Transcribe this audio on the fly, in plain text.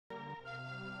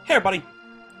Hey everybody,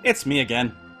 it's me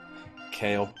again,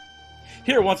 Kale,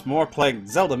 here once more playing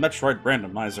Zelda Metroid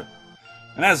Randomizer.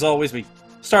 And as always, we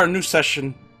start a new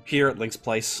session here at Link's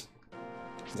place,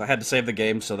 because I had to save the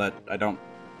game so that I don't,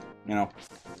 you know,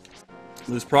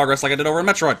 lose progress like I did over in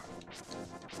Metroid.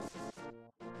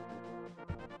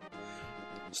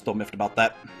 Still miffed about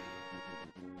that.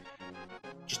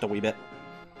 Just a wee bit.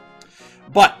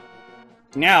 But,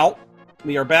 now,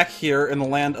 we are back here in the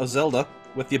land of Zelda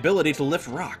with the ability to lift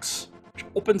rocks, which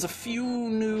opens a few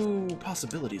new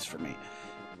possibilities for me.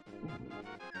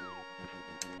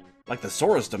 Like the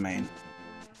Zora's Domain.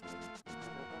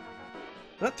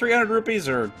 Is that 300 rupees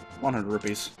or 100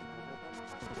 rupees?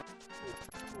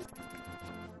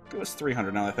 It was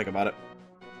 300 now that I think about it.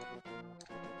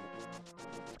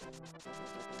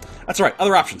 That's right,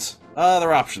 other options.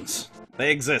 Other options.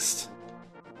 They exist.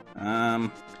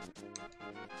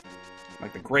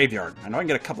 Like the graveyard. I know I can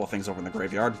get a couple of things over in the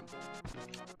graveyard.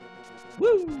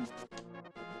 Woo!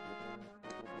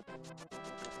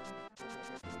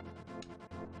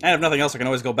 And if nothing else, I can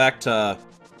always go back to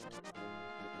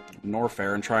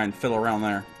Norfair and try and fiddle around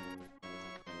there.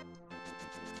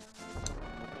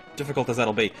 Difficult as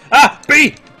that'll be. Ah!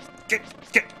 Bee! Get!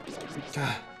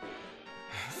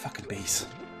 Fucking bees.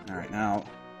 Alright, now...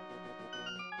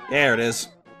 There it is.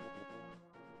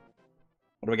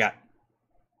 What do we got?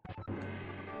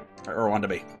 Or wanted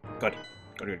to be. Good.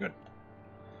 Good.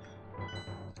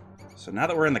 So now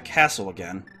that we're in the castle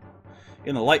again,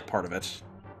 in the light part of it,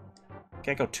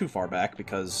 can't go too far back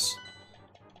because...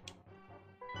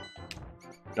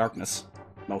 darkness,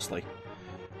 mostly.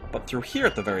 But through here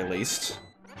at the very least,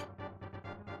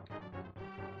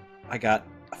 I got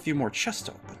a few more chests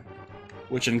to open,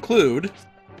 which include...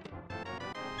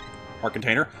 Heart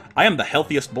container. I am the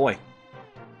healthiest boy.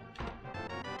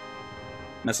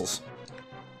 Missiles.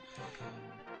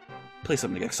 Play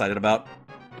something to get excited about.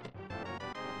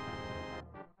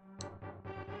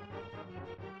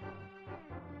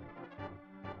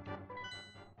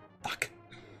 Fuck.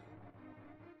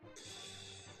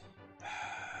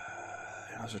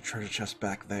 There's a treasure chest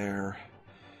back there.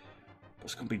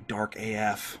 It's gonna be dark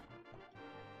AF.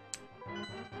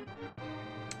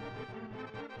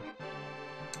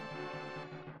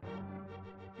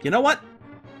 You know what?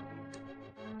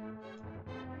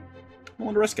 I'm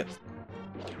willing to risk it.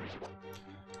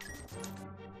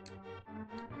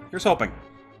 Here's hoping.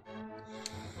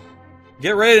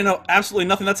 Get ready to know absolutely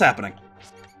nothing that's happening.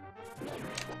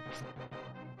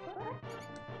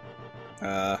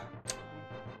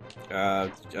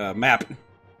 Map.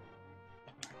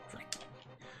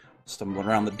 Stumbling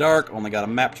around the dark, only got a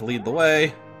map to lead the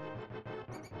way.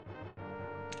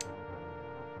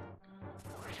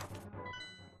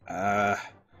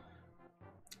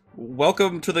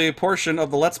 Welcome to the portion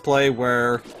of the Let's Play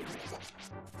where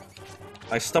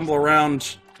I stumble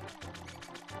around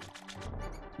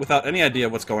without any idea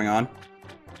what's going on.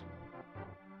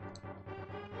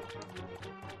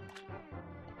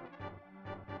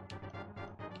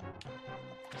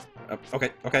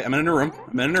 Okay, I'm in a new room.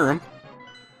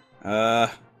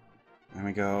 There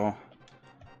we go.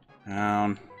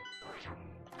 Down.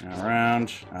 And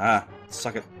around. Ah,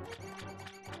 suck it.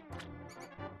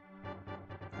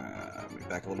 Move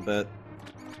back a little bit.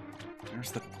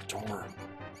 There's the door.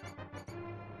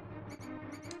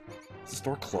 Does this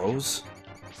door close?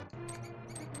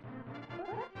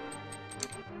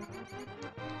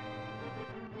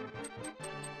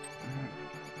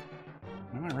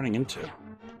 What am I running into?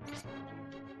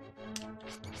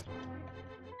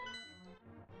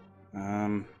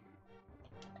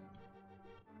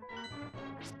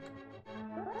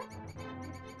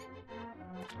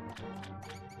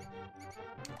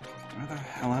 Where the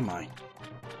hell am I?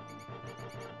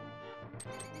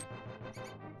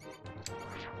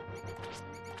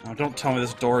 Oh, don't tell me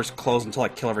this door is closed until I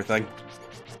kill everything.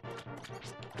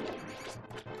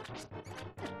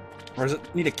 Or does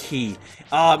it need a key?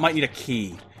 Ah, it might need a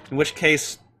key. In which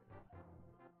case...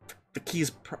 The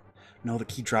key's no, the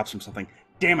key drops from something.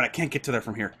 Damn it, I can't get to there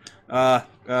from here. God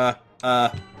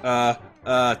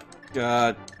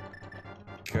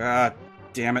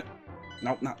damn it.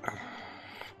 Nope, not...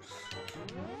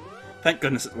 Thank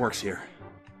goodness it works here.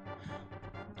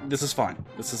 This is fine.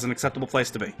 This is an acceptable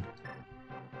place to be.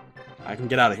 I can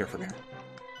get out of here from here.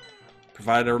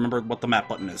 Provided I remember what the map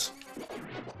button is.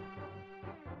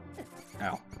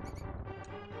 Ow.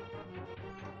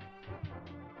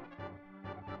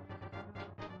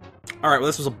 Alright, well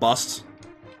this was a bust.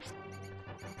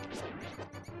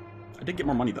 I did get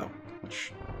more money though,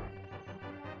 which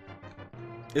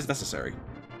is necessary.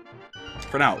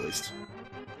 For now, at least.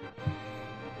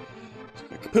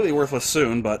 Completely worthless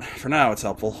soon, but for now it's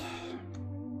helpful.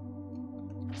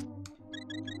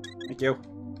 Thank you.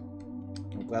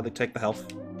 I'll gladly take the health.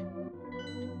 I'm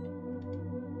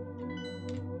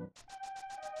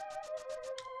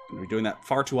going to be doing that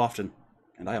far too often,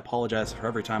 and I apologize for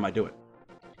every time I do it.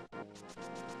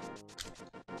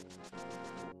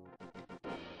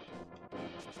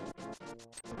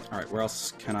 Alright, where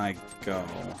else can I go?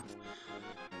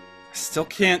 I still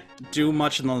can't do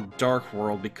much in the Dark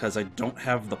World because I don't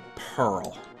have the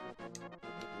Pearl.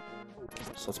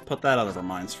 So let's put that out of our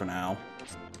minds for now.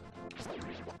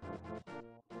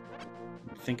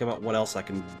 Think about what else I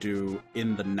can do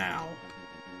in the now.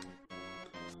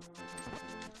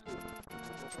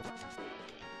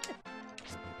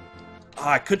 Oh,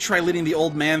 I could try leading the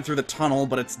old man through the tunnel,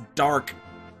 but it's dark.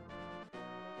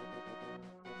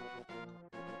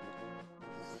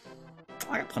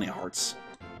 I got plenty of hearts.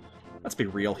 Let's be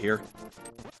real here.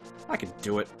 I can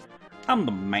do it. I'm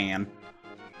the man.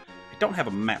 I don't have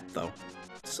a map, though,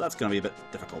 so that's gonna be a bit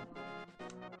difficult.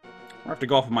 I have to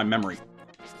go off of my memory.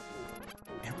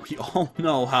 And we all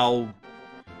know how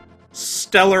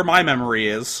stellar my memory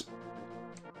is.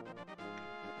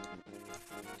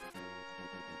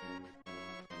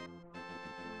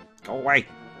 Go away.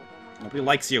 Nobody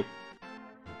likes you.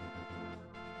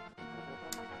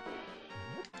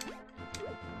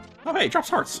 Oh, hey, it drops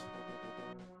hearts.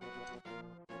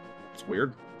 It's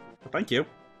weird. But thank you.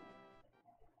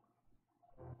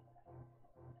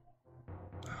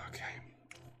 Okay.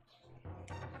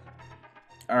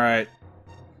 Alright.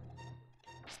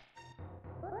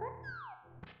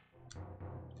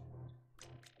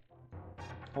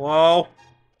 Hello?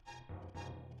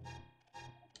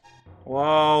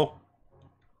 Hello?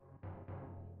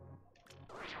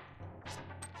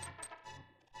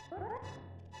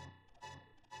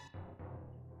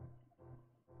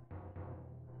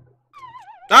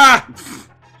 Ah!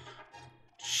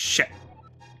 Shit.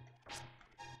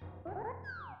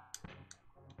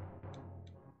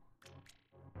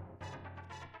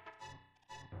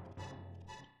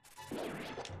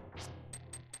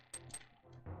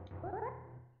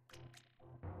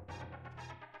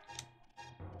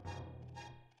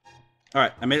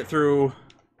 Alright, I made it through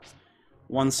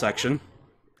one section.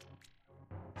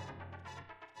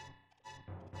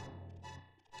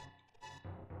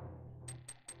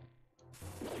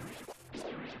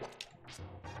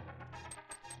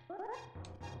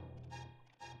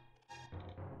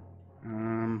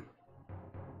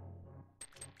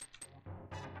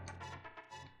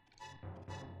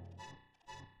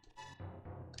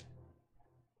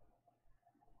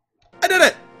 I did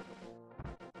it!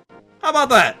 How about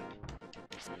that?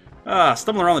 Ah,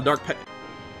 stumbling around the dark pit.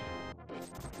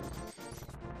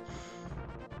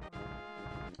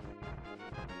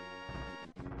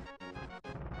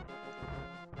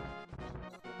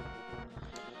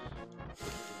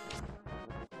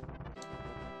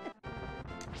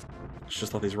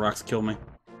 Just let these rocks kill me.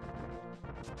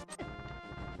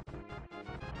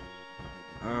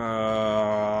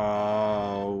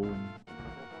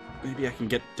 Maybe I can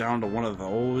get down to one of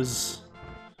those.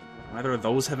 Either of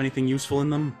those have anything useful in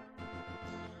them?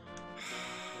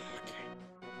 Okay.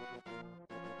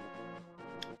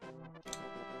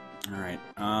 Alright,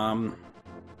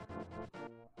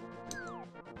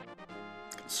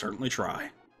 certainly try.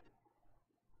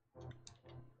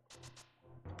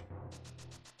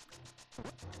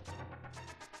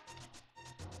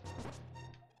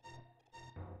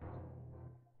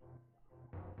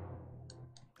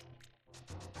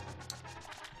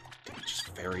 Just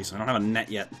fairies. I don't have a net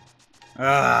yet.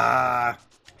 Ah!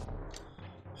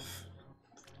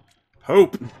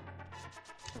 Hope!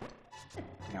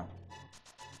 No.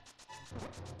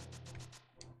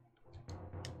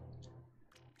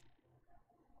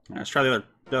 Let's try the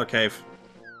other cave.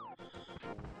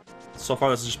 So far,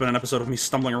 this has just been an episode of me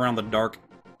stumbling around the dark.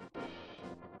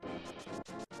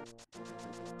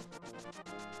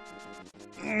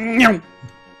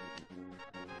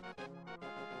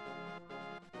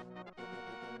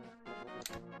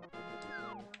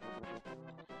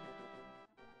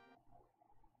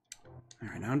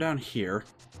 Alright, now I'm down here.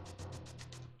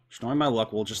 Just knowing my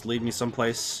luck will just lead me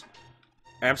someplace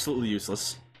absolutely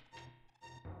useless.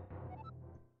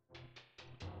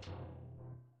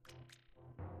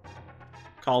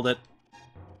 Called it.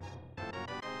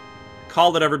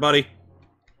 Called it, everybody.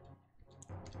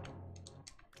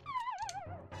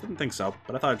 Didn't think so,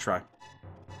 but I thought I'd try.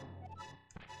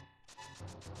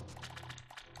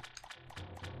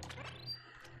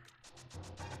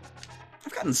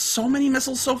 I've gotten so many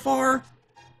missiles so far.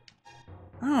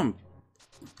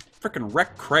 Frickin'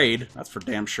 wreck Kraid, that's for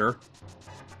damn sure.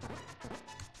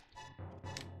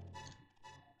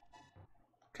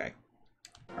 Okay.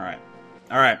 Alright.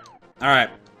 Alright.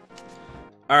 Alright.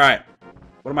 Alright.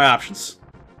 What are my options?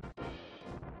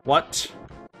 What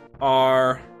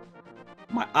are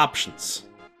my options?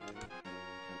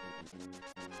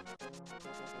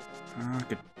 I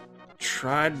could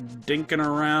try dinking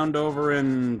around over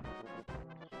in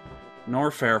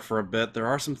Norfair for a bit. There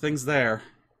are some things there.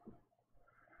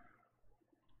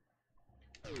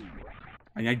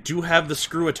 And I do have the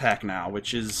screw attack now,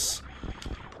 which is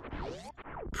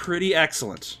pretty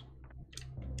excellent.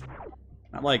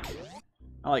 Not like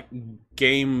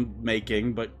game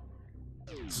making, but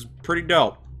it's pretty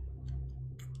dope.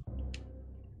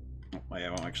 Oh, wait,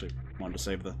 I actually wanted to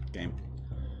save the game.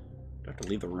 Do I have to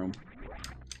leave the room?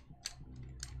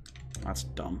 That's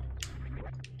dumb.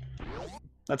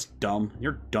 That's dumb.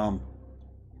 You're dumb.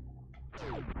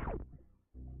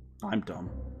 I'm dumb.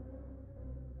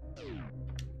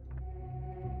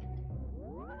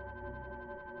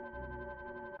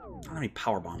 I don't have any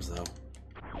power bombs, though.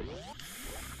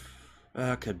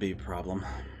 That could be a problem.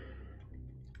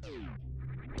 I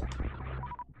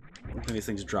don't think these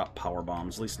things drop power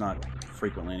bombs, at least not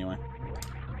frequently, anyway.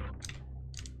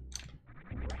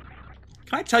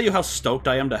 Can I tell you how stoked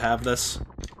I am to have this?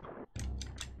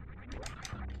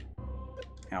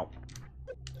 Ow.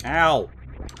 Ow!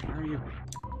 Why are you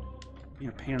being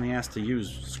a pain in the ass to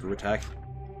use, screw attack?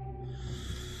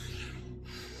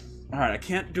 Alright, I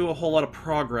can't do a whole lot of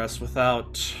progress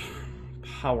without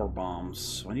power bombs.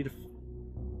 So I need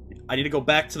to go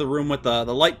back to the room with the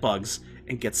light bugs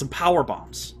and get some power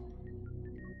bombs.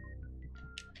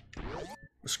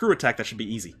 A screw attack, that should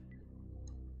be easy.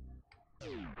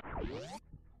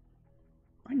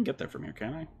 I can get there from here,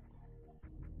 can I?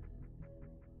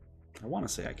 I want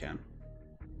to say I can.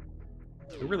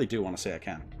 I really do want to say I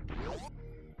can.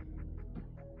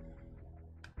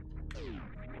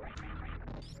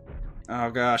 Oh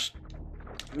gosh.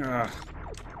 Ugh.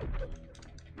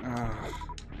 Ugh.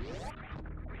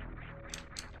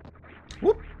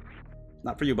 Whoop!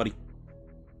 Not for you, buddy.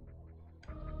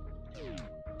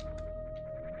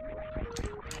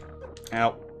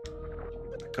 Ow.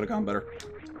 Could have gone better.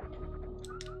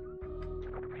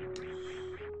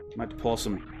 Might have to pull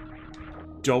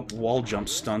some dope wall jump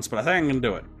stunts, but I think I'm gonna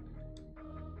do it.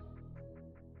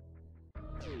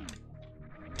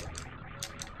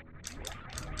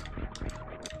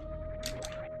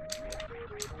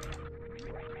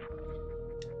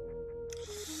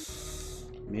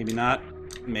 Maybe not.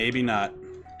 Maybe not.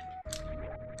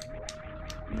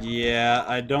 Yeah,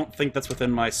 I don't think that's within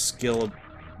my skill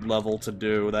level to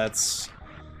do. That's...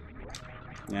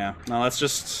 yeah, no, that's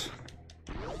just...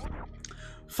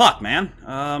 fuck, man.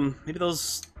 Maybe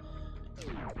those...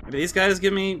 maybe these guys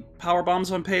give me power bombs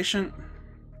when patient?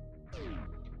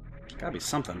 There's gotta be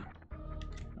something.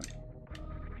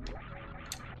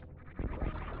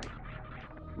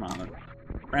 Come on, the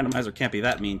randomizer can't be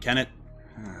that mean, can it?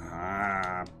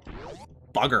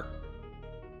 Bugger.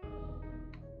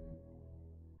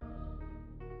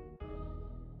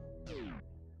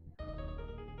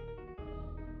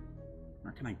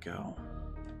 Where can I go?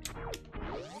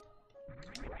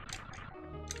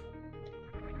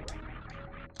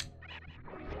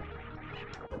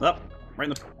 Oh, right in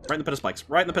the pit of spikes.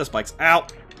 Right in the pit of spikes. Ow!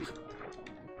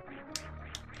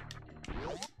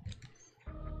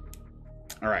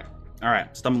 Alright.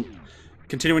 Alright.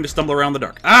 Continuing to stumble around the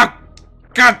dark. Ah!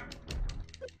 God!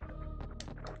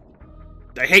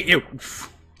 I hate you! I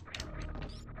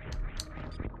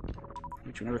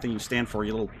hate you and everything you stand for,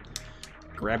 you little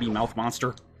grabby mouth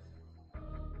monster.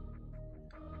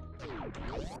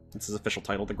 That's his official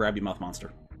title, the grabby mouth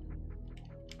monster.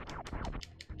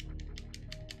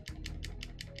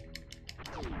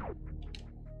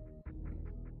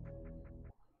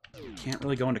 Can't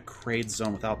really go into Kraid's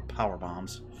zone without power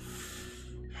bombs.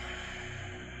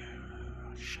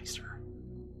 Shicer.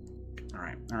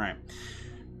 Alright.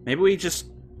 Maybe we just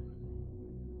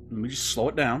slow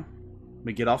it down.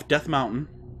 We get off Death Mountain.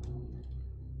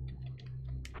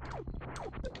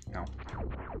 No.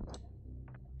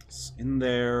 It's in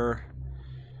there.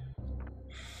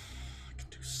 I can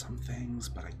do some things,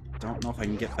 but I don't know if I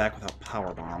can get back without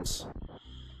power bombs.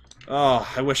 Oh,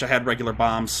 I wish I had regular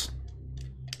bombs.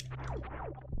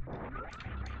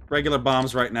 Regular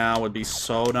bombs right now would be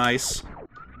so nice.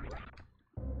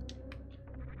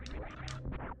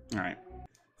 Alright.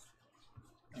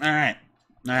 Alright,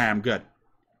 I'm good.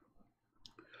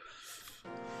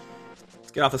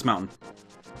 Let's get off this mountain.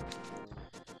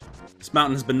 This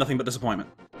mountain has been nothing but disappointment.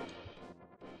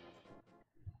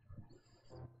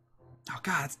 Oh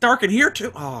god, it's dark in here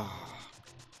too! Oh.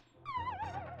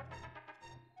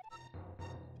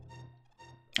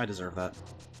 I deserve that.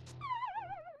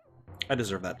 I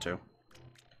deserve that too.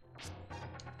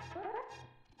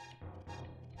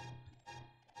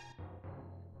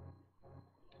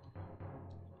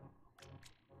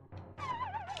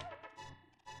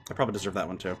 I probably deserve that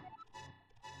one, too.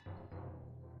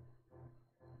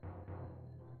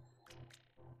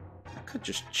 I could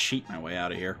just cheat my way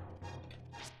out of here.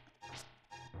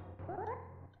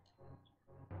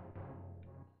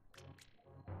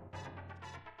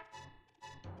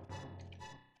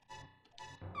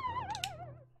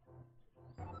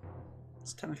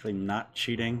 It's technically not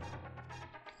cheating.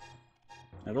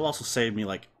 It'll also save me,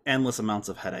 like, endless amounts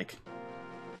of headache.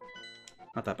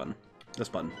 Not that button. This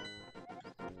button.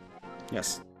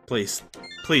 Yes. Please.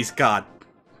 Please, God.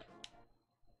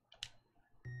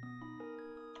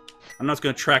 I'm not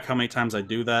going to track how many times I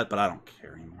do that, but I don't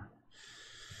care anymore.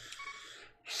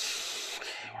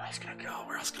 Okay, where else can I go?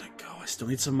 Where else can I go? I still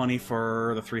need some money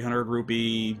for the 300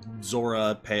 rupee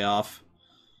Zora payoff.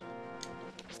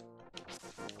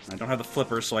 I don't have the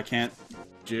flippers, so I can't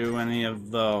do any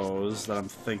of those that I'm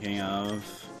thinking of.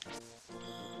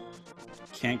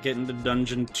 Can't get into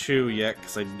Dungeon 2 yet,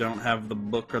 because I don't have the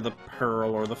book or the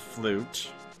pearl or the flute.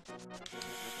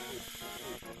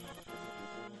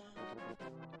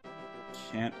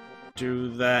 Can't do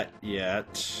that yet.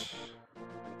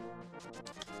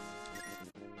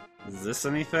 Is this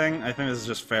anything? I think this is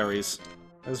just fairies.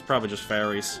 This is probably just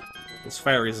fairies. It's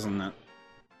fairies, isn't it?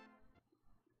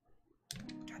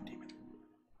 God damn it.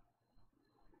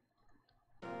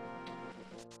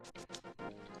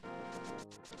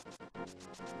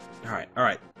 Alright,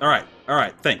 alright, alright,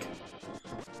 alright, think.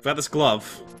 I've got this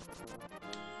glove.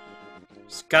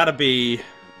 There's gotta be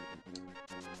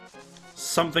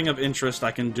something of interest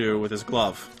I can do with this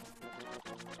glove.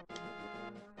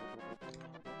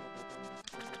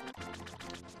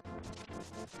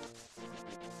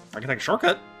 I can take a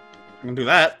shortcut. I can do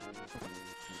that.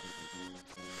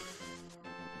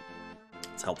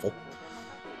 It's helpful.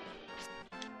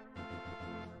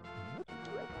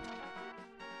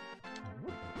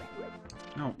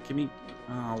 No, give me...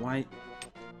 Oh, why...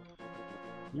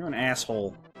 You're an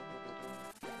asshole.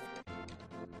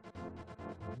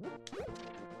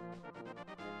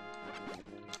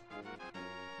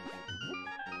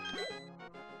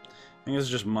 I think this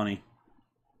is just money.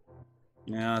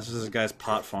 Yeah, this is this guy's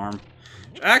pot farm.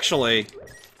 Actually...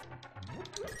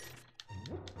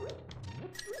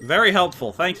 Very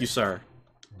helpful. Thank you, sir.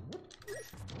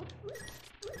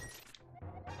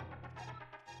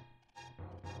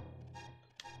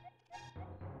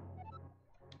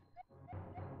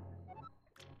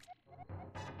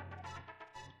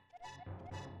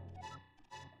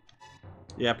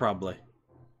 Yeah, probably.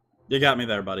 You got me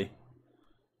there, buddy.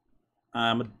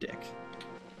 I'm a dick.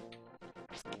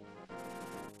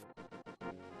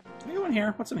 Can I go in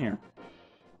here? What's in here?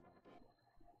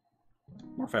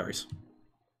 More fairies.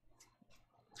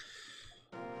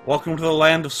 Welcome to the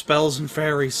land of spells and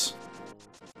fairies.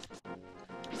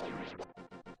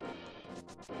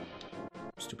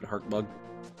 Stupid heart bug.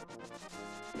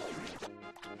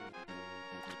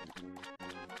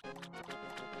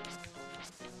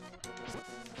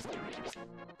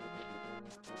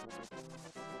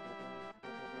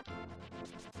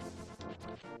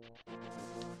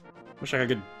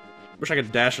 Wish I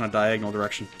could dash in a diagonal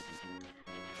direction.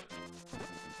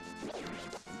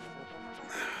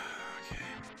 Okay.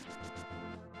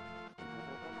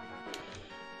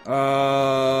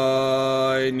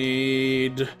 I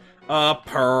need a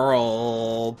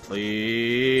pearl,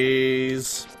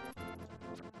 please.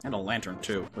 And a lantern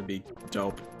too would be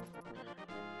dope.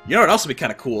 You know what else would be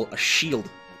kind of cool? A shield.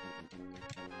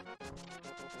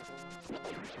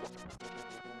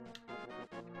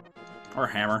 Or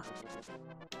a hammer.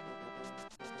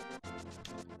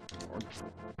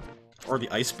 Or the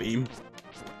ice beam.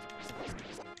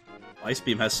 Ice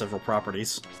beam has several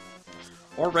properties.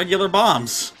 Or regular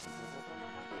bombs.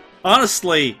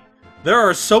 Honestly, there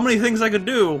are so many things I could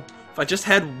do if I just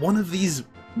had one of these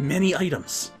many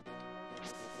items.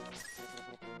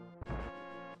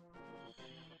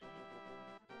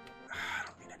 I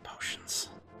don't need any potions.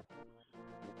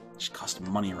 It just costs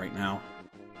money right now.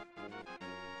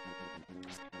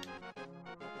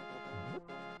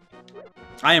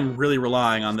 I am really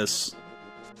relying on this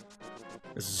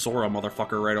Zora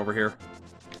motherfucker right over here.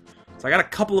 So I got a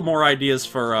couple of more ideas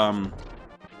for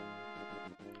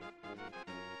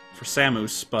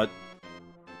Samus, but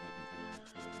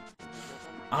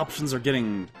options are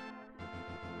getting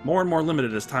more and more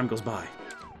limited as time goes by.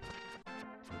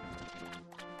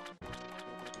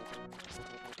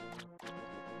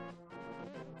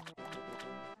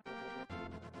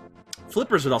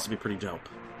 Flippers would also be pretty dope.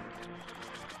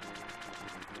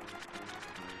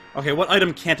 Okay, what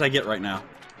item can't I get right now?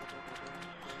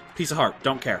 Piece of heart.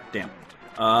 Don't care. Damn.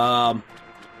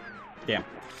 Damn.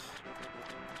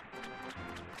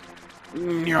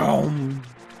 No.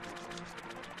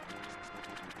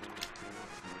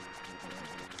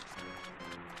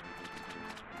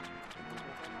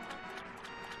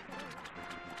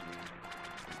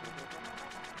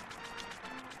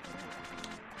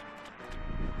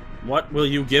 What will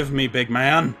you give me, big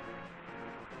man?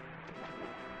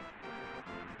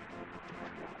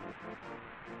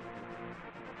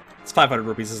 It's 500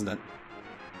 rupees, isn't it?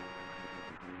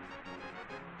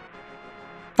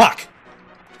 Fuck!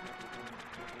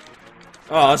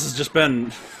 Oh, this has just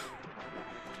been...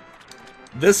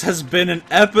 This has been an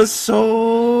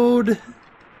episode...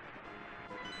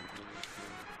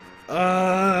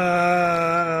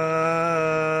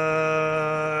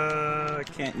 I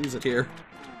can't use it here.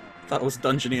 Thought it was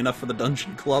dungeony enough for the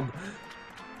dungeon club.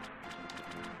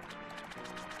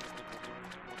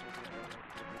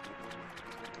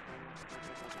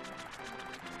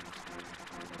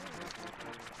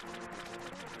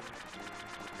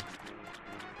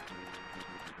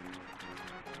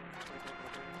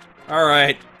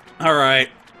 Alright. Alright.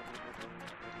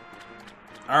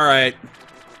 Alright.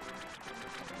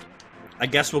 I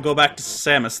guess we'll go back to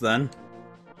Samus then.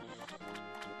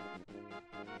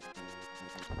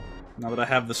 Now that I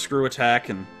have the screw attack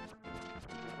and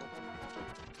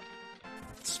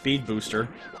speed booster,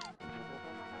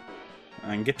 I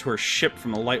can get to her ship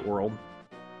from the light world.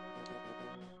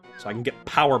 So I can get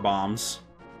power bombs,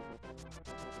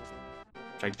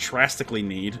 which I drastically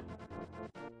need.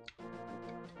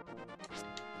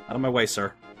 Out of my way,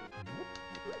 sir.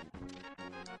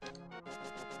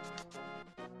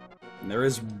 And there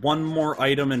is one more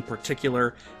item in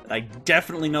particular that I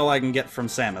definitely know I can get from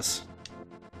Samus.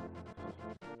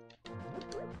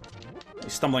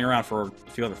 He's stumbling around for a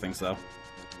few other things, though.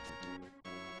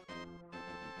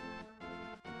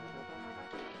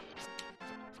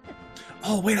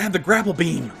 Oh, wait, I have the grapple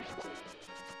beam!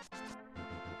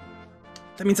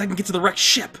 That means I can get to the wrecked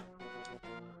ship!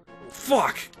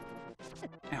 Fuck!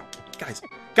 Ow. Guys!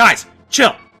 Guys!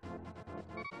 Chill!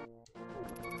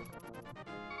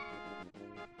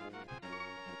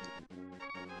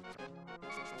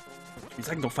 Which means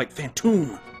I can go fight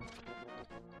Phantoon!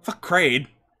 Fuck Kraid!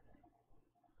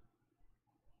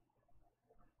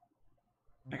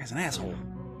 That guy's an asshole.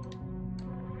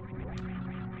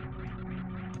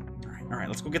 Alright,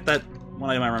 let's go get that one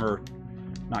item I remember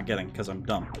not getting, because I'm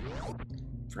dumb.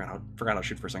 Forgot how to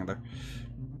shoot for a second there.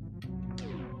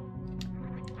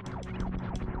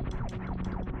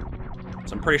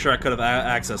 So I'm pretty sure I could have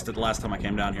accessed it the last time I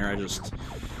came down here. I just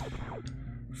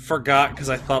forgot, because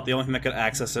I thought the only thing that could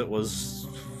access it was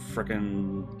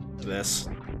frickin' this.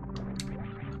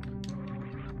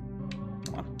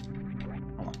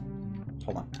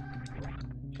 Hold on.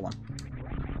 Hold on.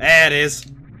 There it is!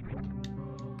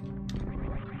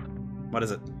 What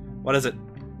is it? What is it?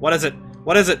 What is it?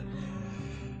 What is it?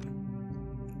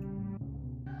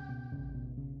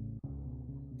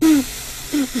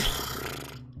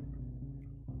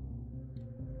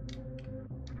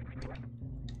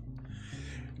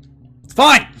 It's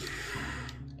fine!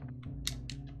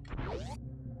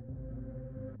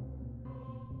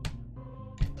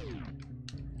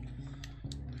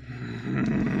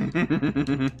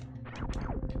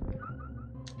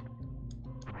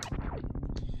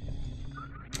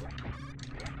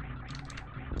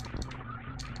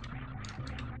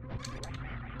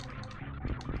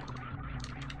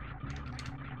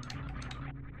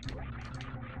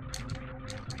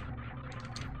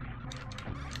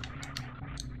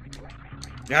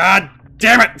 God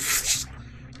damn it!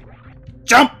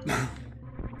 Jump!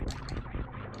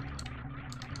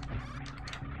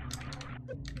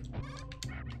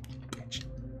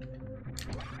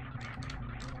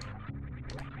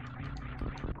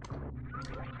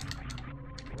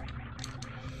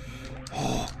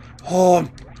 Oh,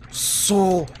 I'm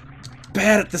so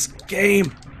bad at this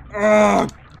game. Oh,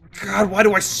 God, why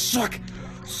do I suck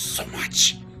so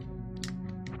much?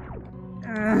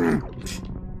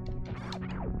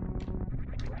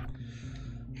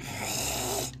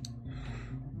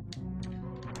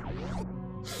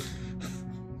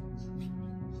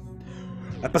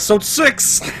 Episode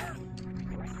 6!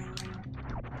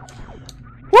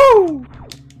 Woo!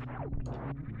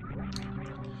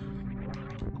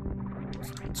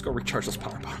 Let's go recharge those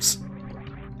power bombs.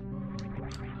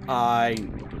 I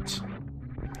need it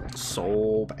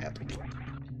so badly.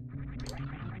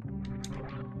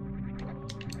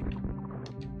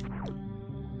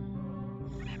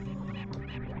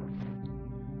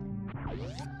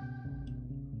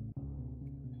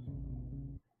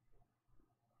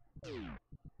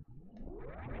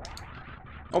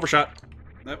 Overshot.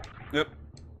 Yep, yep.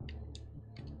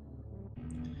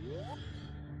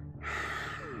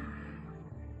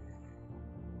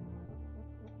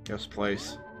 Yes,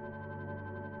 place.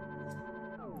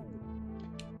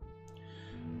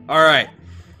 Alright.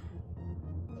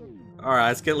 Alright,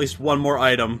 let's get at least one more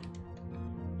item.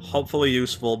 Hopefully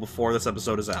useful before this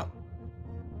episode is out.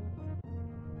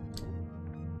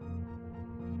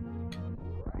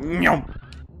 Nyum.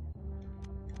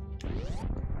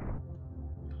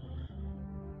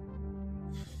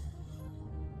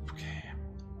 Okay.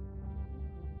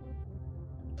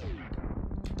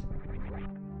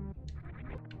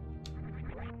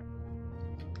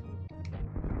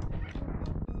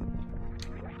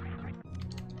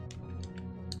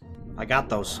 I got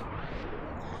those.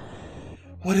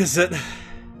 What is it?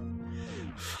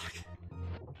 Fuck.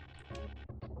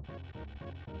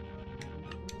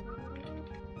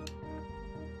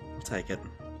 I'll take it.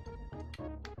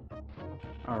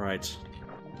 Alright.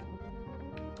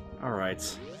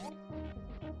 Alright.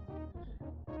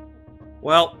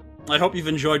 Well, I hope you've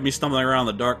enjoyed me stumbling around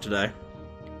in the dark today.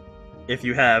 If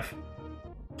you have,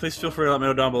 please feel free to let me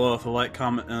know down below with a like,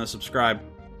 comment, and a subscribe.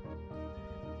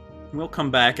 We'll come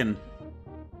back and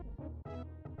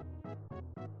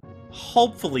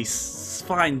hopefully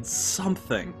find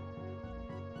something.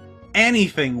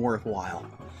 Anything worthwhile.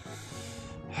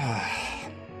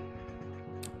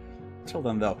 Till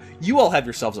then, though, you all have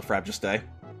yourselves a frabjous day.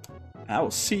 I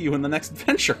will see you in the next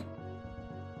adventure.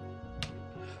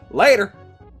 Later!